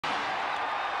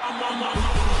Well,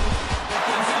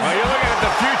 you're looking at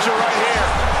the future right here.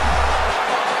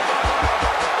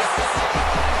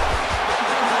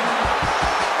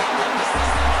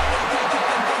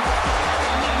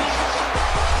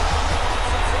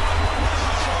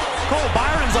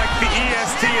 Byron's like the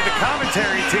EST of the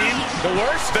commentary team. The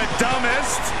worst, the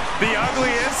dumbest, the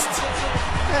ugliest.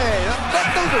 Hey,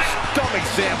 those are dumb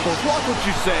examples. Watch what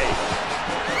you say.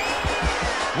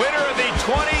 Winner of the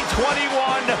 2021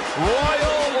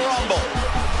 Royal Rumble.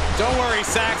 Don't worry,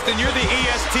 Saxton, you're the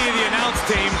EST of the announce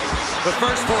team. The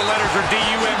first four letters are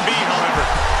D-U-M-B, however.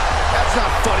 That's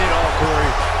not funny at all,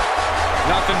 Corey.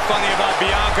 Nothing funny about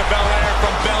Bianca Belair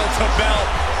from bell to bell.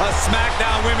 A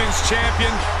SmackDown Women's Champion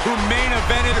who main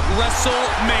evented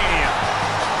WrestleMania.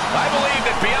 I believe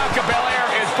that Bianca Belair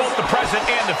is both the present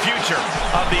and the future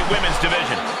of the women's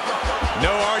division.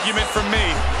 No argument from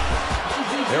me.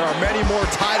 There are many more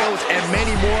titles and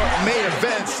many more main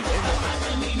events.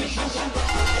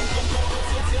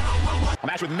 A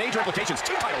match with major implications.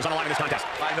 2 titles on the line in this contest.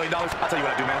 $5 million. I'll tell you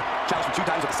what I do, man. Challenge for 2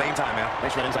 titles at the same time, man.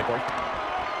 Thanks for that insight, Corey.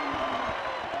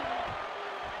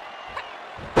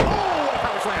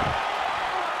 Slam.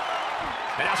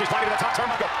 And now she's climbing to the top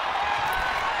turnbuckle.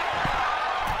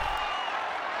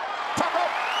 Top rope.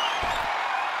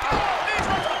 Oh, knees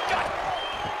right to the gut.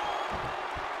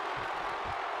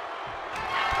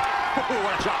 Ooh,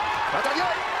 what a shot. Not done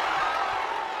yet.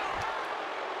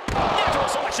 Natural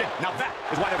selection. Now that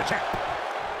is why they're the champ.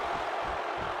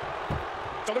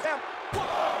 Shoulders down. 1,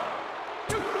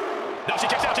 2. No, she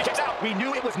kicks out, she kicks out. We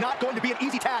knew it was not going to be an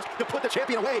easy task to put the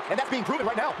champion away, and that's being proven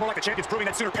right now. More like the champion's proving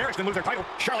that sooner perish than lose their title.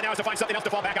 Charlotte now has to find something else to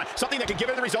fall back on. Something that can give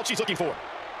her the results she's looking for.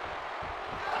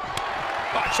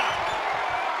 Oh, shot.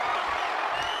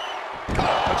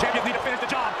 The champions need to finish the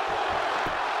job.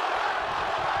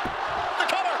 The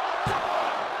cover.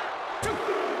 1,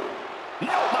 2.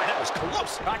 No, my, that was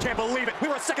close. I can't believe it. We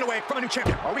were a second away from a new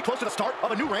champion. Are we close to the start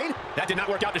of a new reign? That did not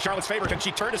work out to Charlotte's favor. Can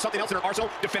she turn to something else in her arsenal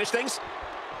to finish things?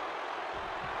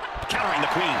 Countering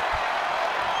the queen.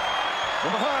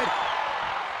 From behind.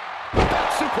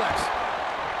 Back suplex.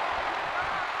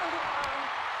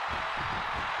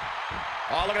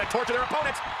 Oh, look at that torture their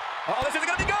opponents. Oh, this isn't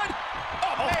going to be good.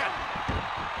 Oh, man.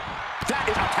 That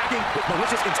is attacking with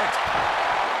malicious intent.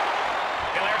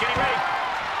 Belair getting ready.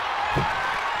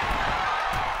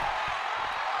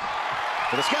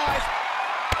 To the skies.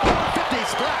 50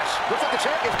 splash. Looks like the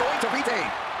champ is going to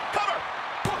retain. Cover.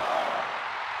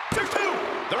 1, 2.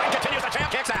 The ring continues, the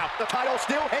champ kicks out. The title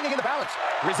still hanging in the balance.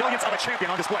 Resilience of a champion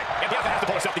on display. And Bianca has to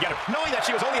pull herself together, knowing that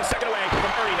she was only a second away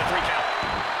from earning the 3 count.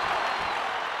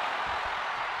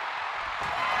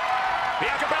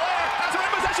 Bianca Belair has her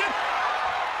in position.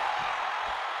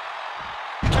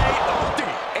 KOD,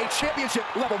 a championship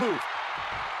level move.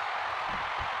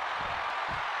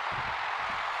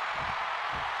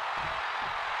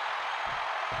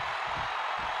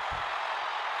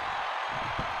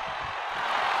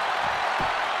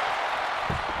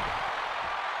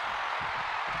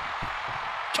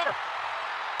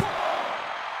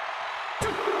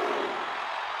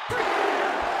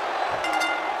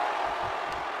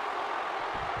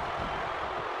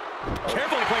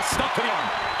 Carefully placed stuff to the arm.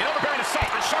 An overbearing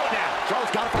assault on Charlotte now.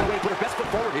 Charlotte's got to find a way to put her best foot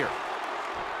forward here.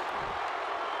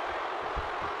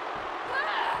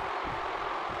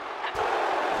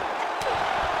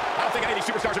 I don't think any of these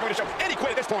superstars are going to show any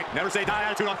quit at this point. Never say die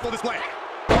attitude on full display.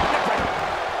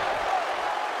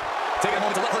 Taking a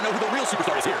moment to let her know who the real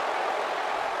superstar is here.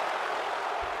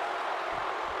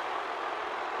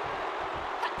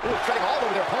 Ooh, treading all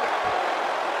over their opponent.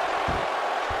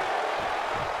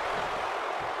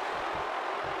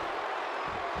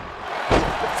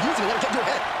 Refusing to let her get into her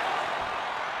head.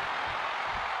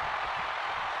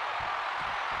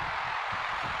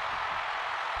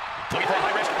 Looking for a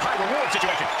high-risk, high-reward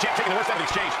situation. Champ taking the worst out of the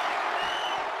exchange.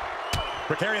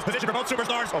 Precarious position for both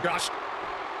superstars. Oh, gosh.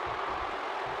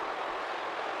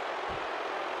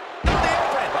 The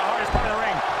hardest part of the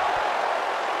ring.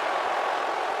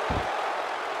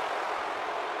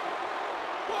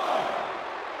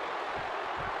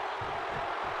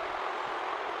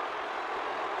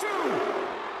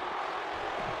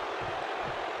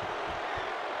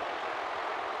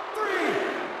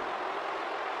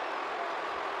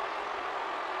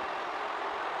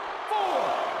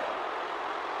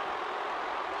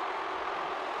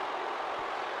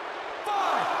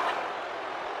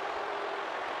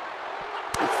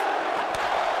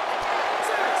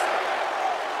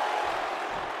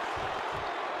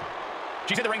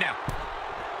 She's in the ring now.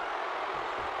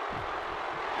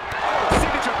 Oh,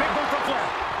 signature big move from Flair.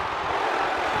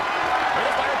 There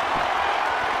goes Flair.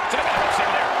 Sit up on the ropes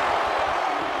there.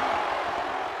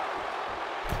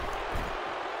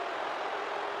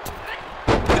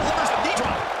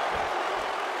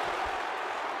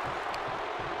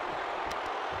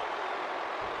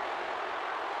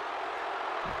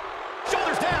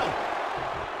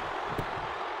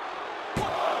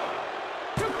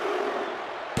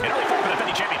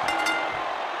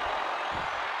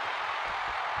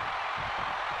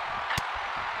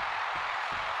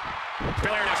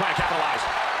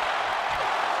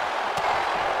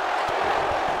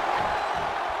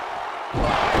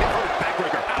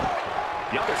 Backbreaker. Ow.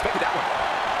 Bianca expected that one.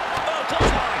 Oh,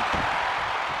 clothesline.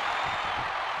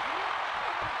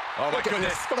 Oh, my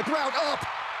goodness. From the ground up.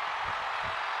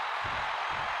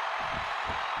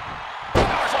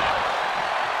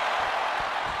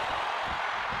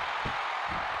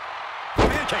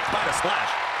 Pancake by the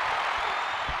splash.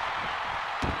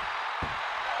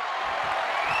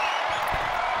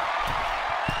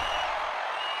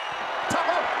 Top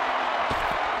rope.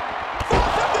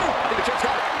 450. I think the champ's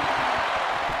got it.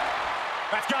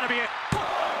 That's got to be it.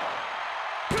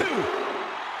 2.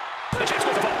 The champ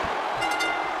scores the ball.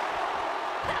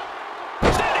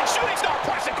 Standing shooting star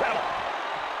press, incredible.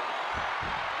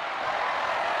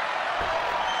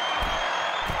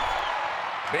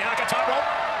 Bianca top rope.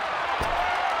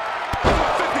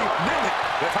 50, nailed it.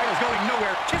 The title's going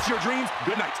nowhere. Kiss your dreams.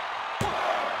 Good night.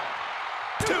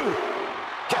 2.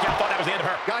 Kick out, thought that was the end of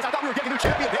her. Guys, I thought we were getting a new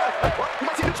champion there. We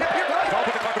might see a new champion, guys. Don't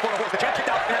put the cart before the horse. The champ kicked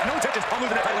out and has no intentions on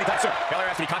losing that title anytime soon. Belair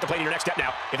has to be contemplating her next step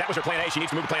now. If that was her plan A, she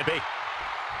needs to move to plan B.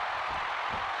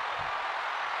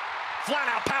 Flat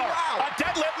out power. Wow. A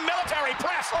deadlift military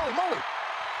press. Holy moly.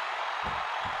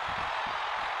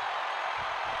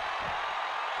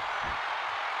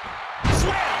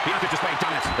 Slam. Bianca displaying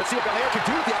dominance. Let's see what Belair can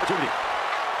do with the opportunity.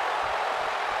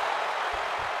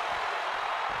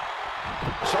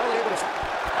 Charlotte able to...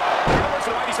 There are words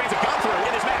for why these fans have gone through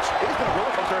in this match. It has been a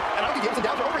roller coaster, and I don't think the ups and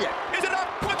downs are over yet. Is it enough?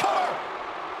 The cover.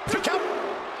 2 count.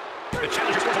 The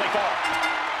challenger scores a late fall.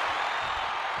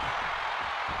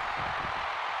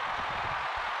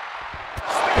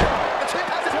 The champ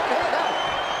has his one hand now.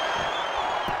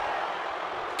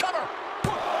 Cover.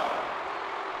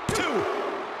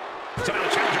 2. So now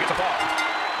the challenger gets a fall.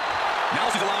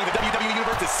 Now she's allowing the WWE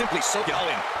Universe to simply soak it all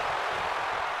in.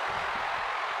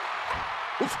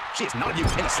 Oof, she is not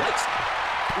amused in the slightest.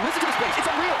 Listen to the space, it's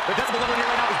unreal. The decibel level in here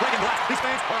right now is breaking glass. These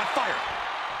fans are on fire.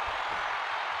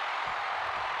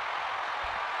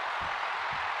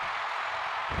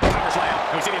 Power slam,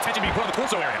 and we see the attention being put on the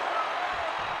torso area.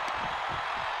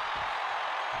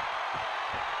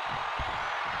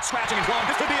 Scratching and clawing,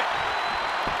 this could be it.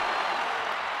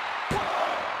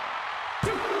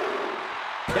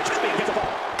 The champion gets a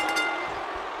ball.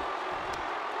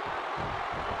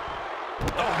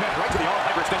 Oh, man, right to the arm.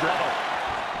 Hyperextend your elbow.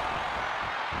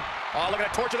 Oh, looking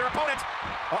to torture their opponent.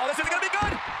 Oh, this isn't going to be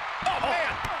good. Oh,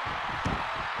 man.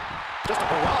 Just a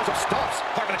barrage of stomps.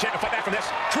 Hard for the champ to fight back from this.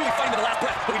 Truly fighting to the last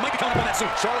breath, but we might be coming up on that soon.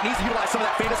 Charlotte needs to utilize some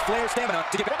of that famous Flair stamina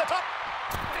to get back on the top.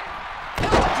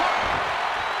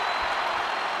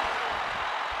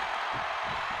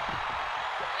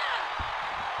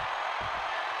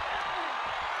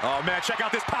 Oh, man, check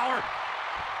out this power.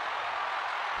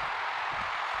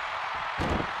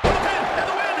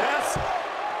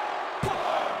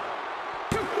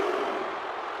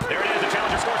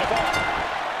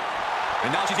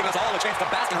 And now she's giving us all a chance to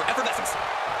bask in her effervescence.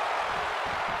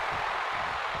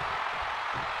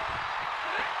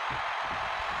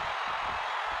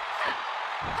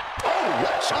 Oh,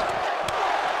 what a shot.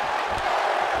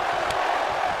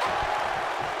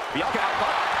 Bianca out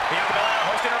front. Bianca Belair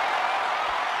hosting her.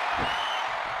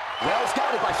 Well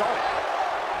scouted by Sami.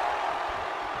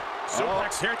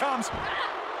 Suplex, here it comes.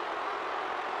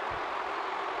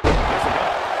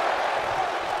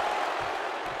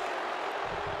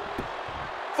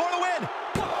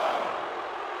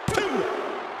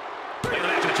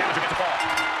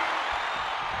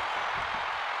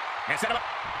 And set him up.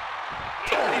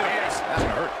 Oh, yes. That's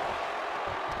gonna hurt.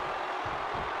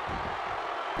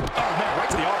 Oh, man, right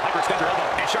to the arm. Hyperextend her elbow.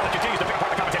 And Charlotte continues to pick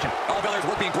apart the competition. All Belair's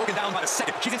work being broken down by the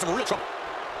second. She's in some real trouble.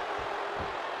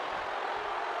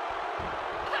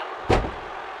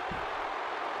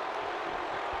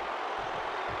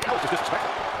 That was just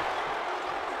disrespectful.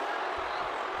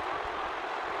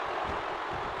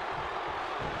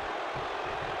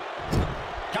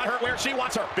 Got her where she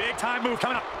wants her. Big time move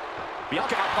coming up.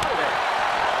 Bianca out fire there.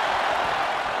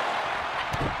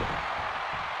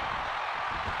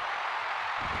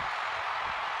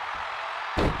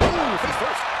 Ooh, face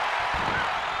first.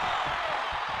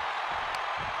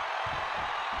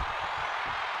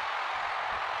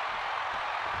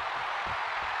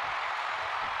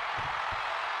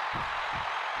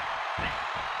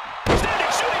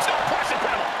 Standing shooting star press,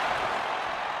 incredible.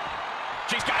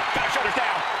 She's got her shoulders down.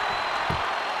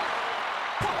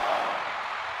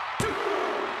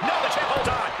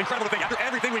 Incredible thing. After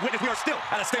everything we've witnessed, we are still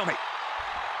at a stalemate.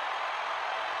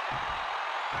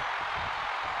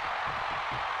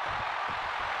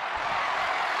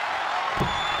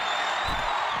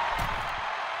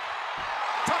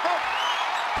 Top rope.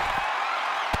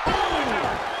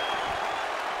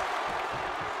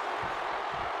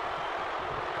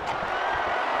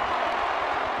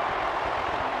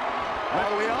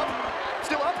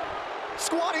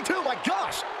 squatting too, my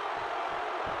gosh.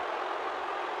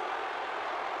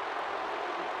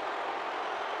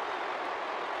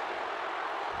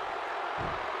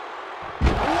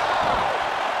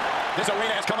 This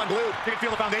arena has come unglued. You can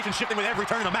feel the foundation shifting with every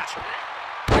turn in the match.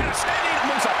 And a standing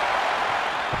moonsault.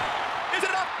 Is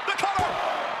it enough? The cover!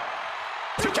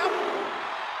 2 count.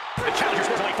 The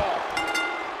challenger's supposed to only fall.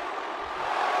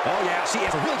 Oh yeah, she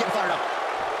is really getting fired up.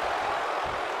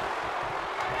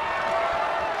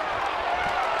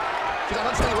 She's on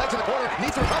unsteady legs in the corner.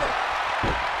 Needs to recover.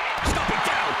 Stomping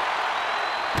down.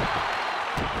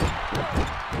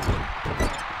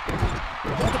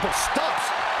 Multiple stomps.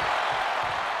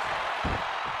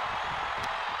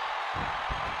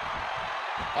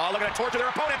 Oh, looking to torture their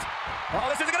opponent. Oh,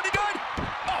 this isn't going to be good.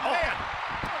 Oh, man.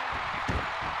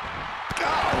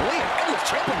 Golly, an endless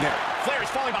trampling there. Flair is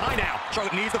falling behind now.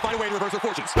 Charlotte needs to find a way to reverse her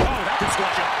fortunes. Oh, that could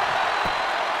squash it.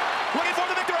 Looking for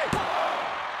the victory.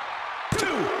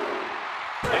 2.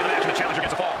 And the action, the challenger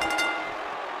gets a fall.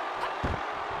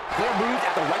 Flair moved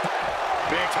at the right time.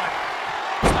 Big time.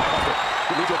 Spinebuster.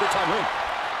 Could lead to a big time ring.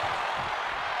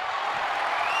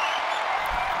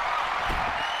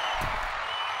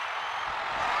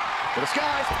 To the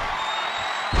skies.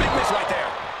 Big miss right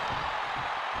there.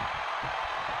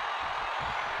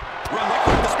 Run right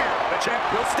through the spear. The champ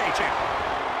will stay champ.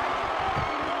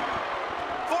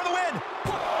 For the win.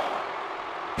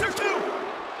 There's 2.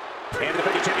 And the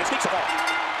defending champion sneaks a fall.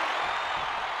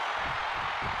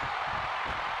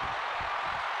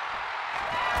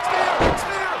 Spear!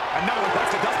 Spear! Another one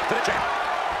bites the dust to the champ.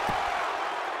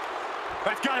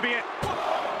 That's got to be it.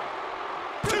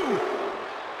 2.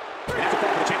 And that's a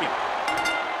fall for the champion.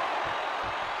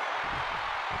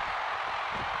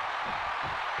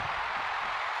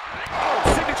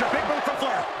 Oh, signature big move from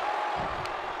Flair.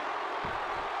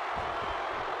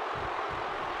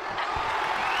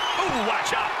 Ooh,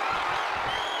 watch out.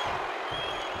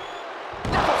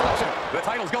 The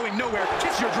title's going nowhere.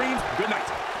 Kiss your dreams. Good night.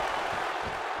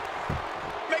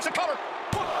 Makes a cover.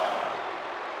 1,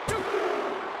 2.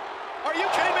 Are you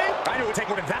kidding me? I knew it would take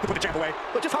more than that to put the champ away.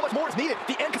 But just how much more is needed?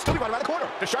 The end could still be right around the corner.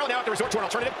 Does Charlotte now have to resort to an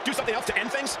alternative? Do something else to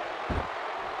end things?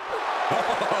 Oh,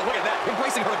 look at that.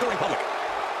 Embracing her adoring public.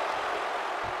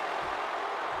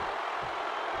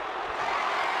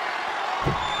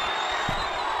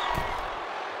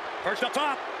 First up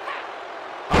top.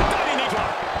 Diving knee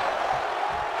drop.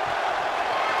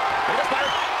 They just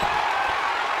fired.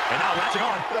 And now latching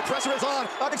on. The pressure is on.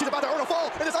 I think she's about to earn a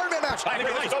fall in this Iron Man match. I think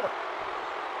it's over.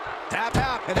 Tap,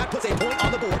 tap, and that puts a point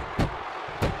on the board.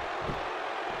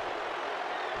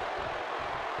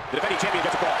 The defending champion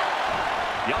gets a fall.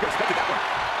 Bianca expected that one.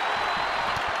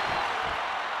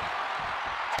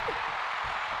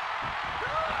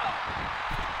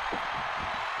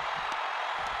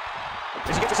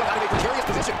 She gets herself out of a precarious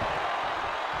position.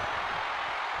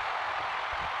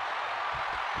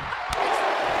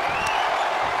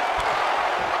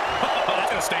 Oh,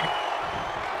 that's gonna sting.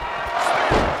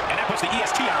 And that puts the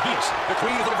EST on her heels. The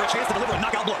Queen is looking for a chance to deliver a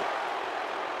knockout blow.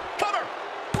 Cover!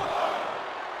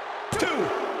 1, 2.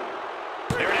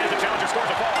 There it is, the challenger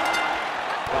scores a fall.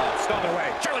 Oh, stomping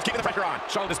away. Charlotte's keeping the pressure on.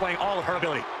 Charlotte displaying all of her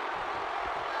ability.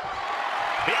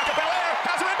 Bianca Belair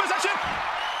has her in possession.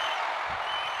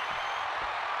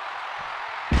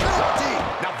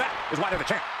 Now that is why they're the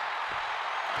champ.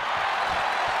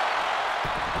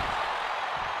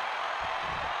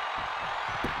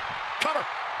 Cover.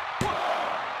 1,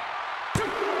 2.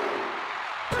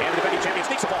 And the defending champion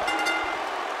sneaks a ball.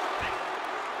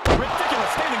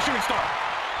 Ridiculous standing shooting star.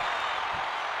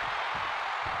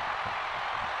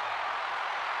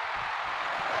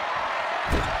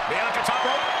 Bianca top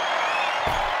rope.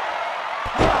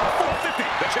 450.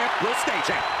 The champ will stay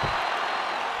champ.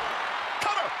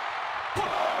 Cover. 1,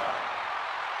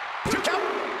 2 count.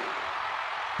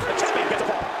 The champion gets a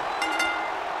fall.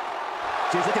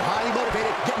 She's looking highly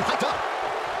motivated, getting hyped up.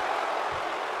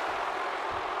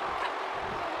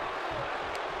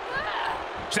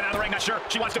 She's out of the ring, not sure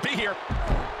she wants to be here.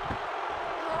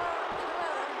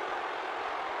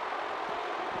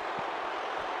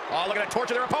 Oh, looking to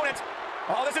torture their opponent.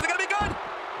 Oh, this isn't going to be good.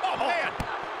 Oh, man.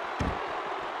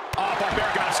 Oh,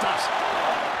 barbaric out of stops.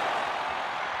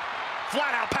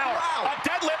 Flat out power. Wow. A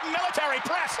deadlift military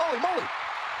press. Holy moly.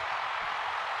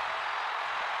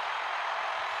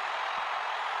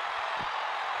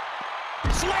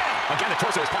 Slam. Again, the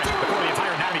torso is punished before the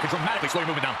entire anatomy can dramatically slow your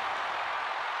movement down.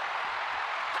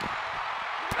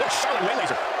 Oh, Charlotte way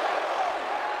laser.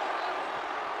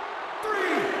 3.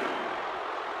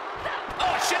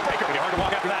 Oh, a shin breaker. It'll be hard to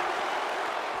walk after that.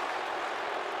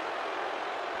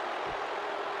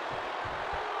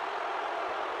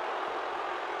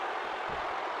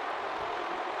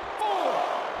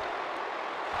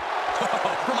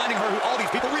 reminding her who all these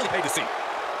people really paid to see.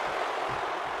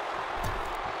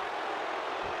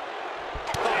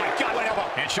 Oh my God, what an elbow.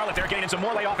 And Charlotte there getting in some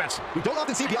more late offense. We don't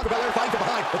often see Bianca Belair fighting from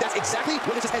behind, but that's exactly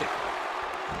where this is headed.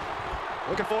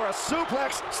 Looking for a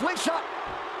suplex, slingshot.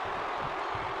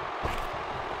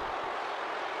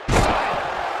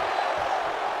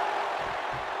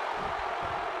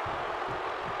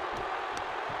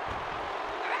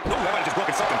 Oh, that might have just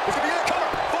broken something. This could be it. Cover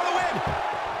for the win.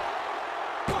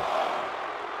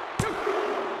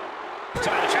 So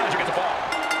now the challenger gets a fall.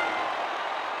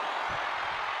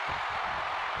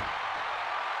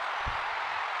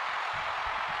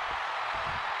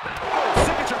 Oh,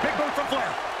 signature big boot from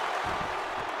Flair.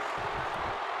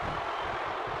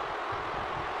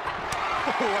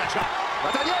 Oh, what a shot.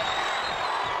 Not done yet.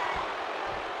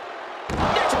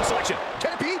 Excellent selection.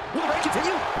 Can it be? Will the reign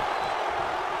continue?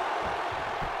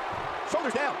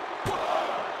 Shoulders down.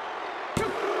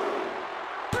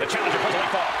 The challenger puts a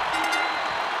left fall.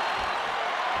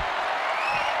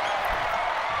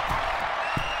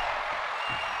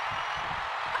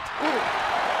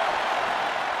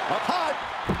 Up high.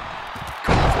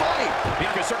 Crossbody.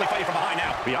 Bianca is certainly fighting from behind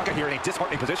now. Bianca here in a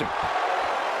disheartening position.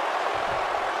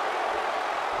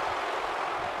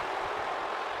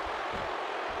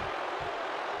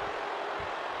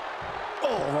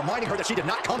 Oh, reminding her that she did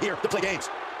not come here to play games.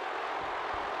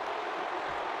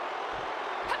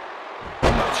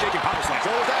 Shaking power slam.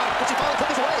 Shoulders down. But she finally put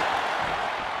this away.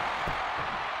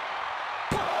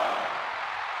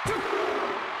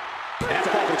 And that's a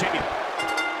fall for the champion.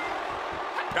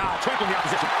 Ah, trampling the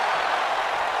opposition.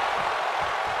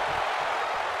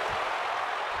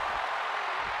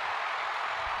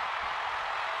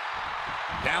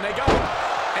 Down they go.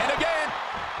 And again.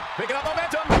 Picking up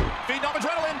momentum. Feeding off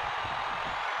adrenaline.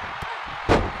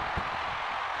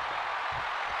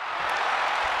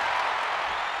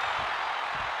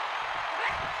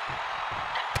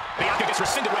 Bianca gets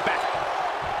rescinded right back.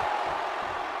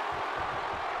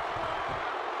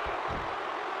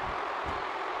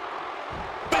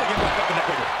 Big impact up the neck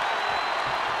breaker.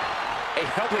 A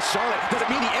helpless Charlotte. Does it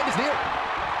mean the end is near?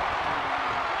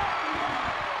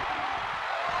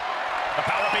 The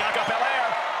power of Bianca Belair.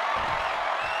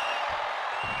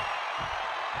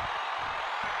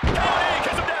 Counting,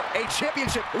 kiss of death. A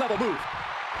championship level move.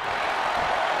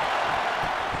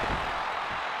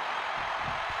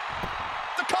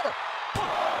 Cover.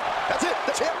 That's it.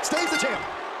 The champ stays the champ.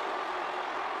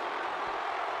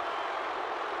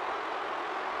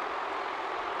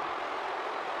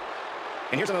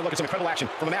 And here's another look at some incredible action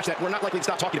from a match that we're not likely to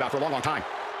stop talking about for a long, long time.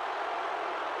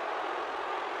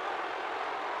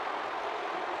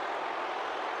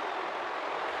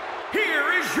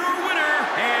 Here is your winner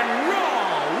and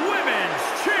Raw Women's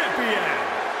Champion,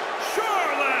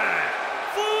 Charlotte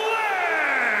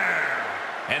Flair.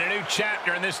 And a new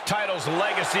chapter in this title's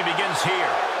legacy begins here.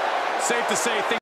 Safe to say,